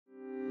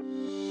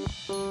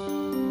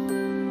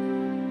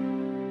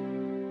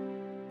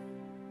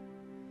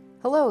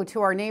Hello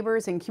to our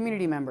neighbors and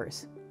community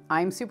members.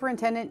 I'm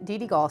Superintendent Dee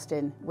Dee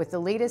Galston with the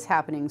latest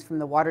happenings from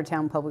the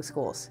Watertown Public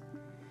Schools.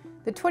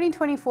 The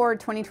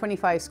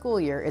 2024-2025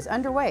 school year is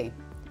underway.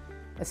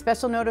 A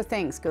special note of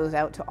thanks goes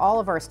out to all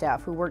of our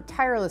staff who worked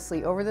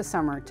tirelessly over the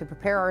summer to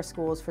prepare our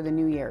schools for the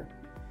new year.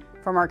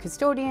 From our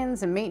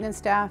custodians and maintenance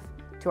staff,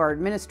 to our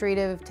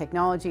administrative,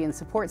 technology, and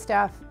support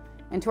staff,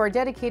 and to our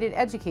dedicated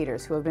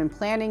educators who have been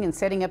planning and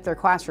setting up their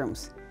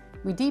classrooms.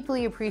 We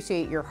deeply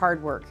appreciate your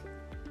hard work.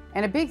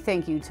 And a big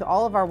thank you to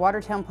all of our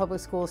Watertown Public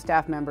Schools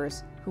staff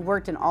members who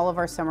worked in all of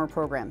our summer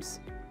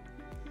programs.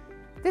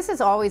 This is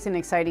always an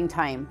exciting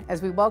time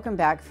as we welcome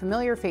back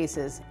familiar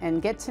faces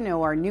and get to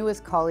know our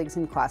newest colleagues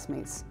and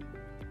classmates.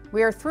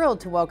 We are thrilled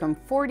to welcome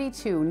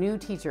 42 new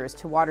teachers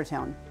to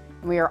Watertown,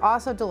 and we are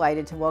also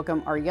delighted to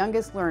welcome our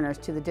youngest learners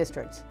to the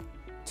district.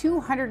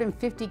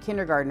 250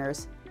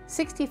 kindergartners,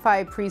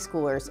 65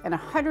 preschoolers, and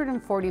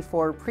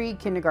 144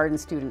 pre-kindergarten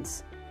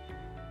students.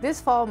 This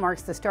fall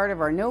marks the start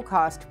of our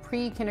no-cost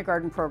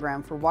pre-kindergarten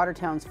program for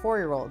Watertown's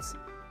 4-year-olds,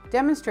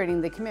 demonstrating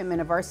the commitment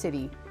of our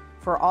city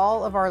for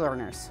all of our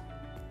learners.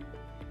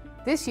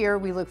 This year,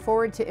 we look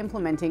forward to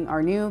implementing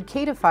our new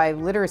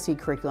K-5 literacy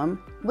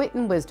curriculum, Wit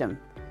and Wisdom.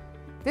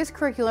 This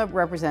curriculum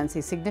represents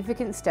a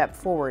significant step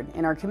forward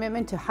in our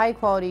commitment to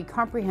high-quality,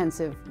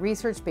 comprehensive,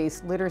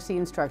 research-based literacy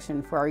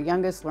instruction for our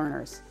youngest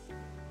learners.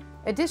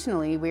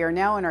 Additionally, we are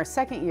now in our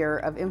second year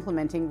of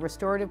implementing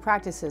restorative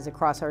practices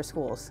across our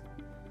schools.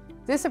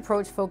 This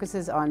approach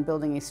focuses on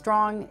building a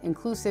strong,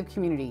 inclusive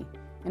community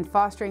and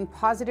fostering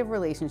positive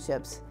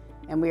relationships,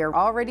 and we are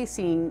already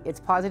seeing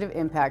its positive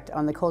impact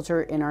on the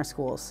culture in our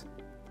schools.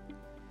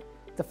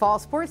 The fall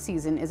sports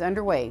season is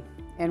underway,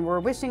 and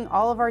we're wishing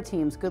all of our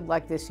teams good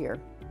luck this year.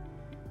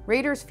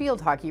 Raiders field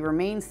hockey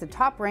remains the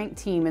top-ranked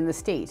team in the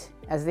state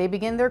as they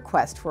begin their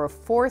quest for a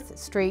 4th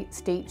straight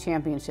state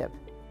championship.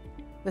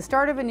 The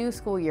start of a new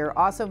school year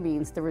also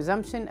means the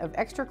resumption of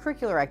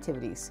extracurricular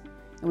activities,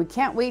 and we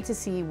can't wait to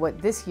see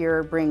what this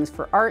year brings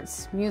for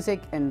arts,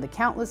 music, and the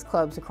countless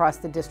clubs across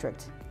the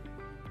district.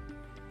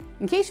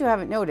 In case you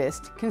haven't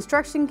noticed,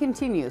 construction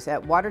continues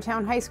at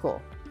Watertown High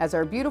School as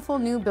our beautiful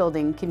new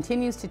building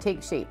continues to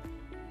take shape.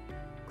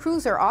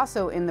 Crews are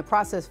also in the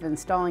process of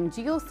installing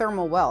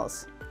geothermal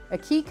wells, a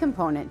key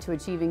component to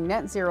achieving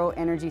net zero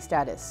energy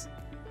status.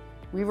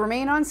 We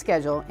remain on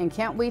schedule and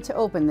can't wait to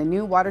open the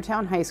new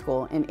Watertown High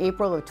School in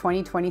April of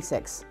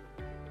 2026.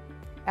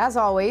 As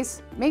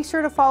always, make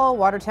sure to follow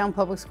Watertown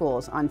Public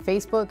Schools on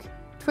Facebook,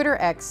 Twitter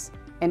X,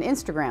 and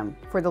Instagram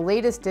for the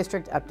latest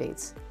district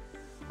updates.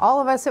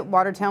 All of us at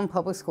Watertown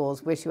Public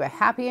Schools wish you a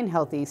happy and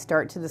healthy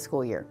start to the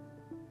school year.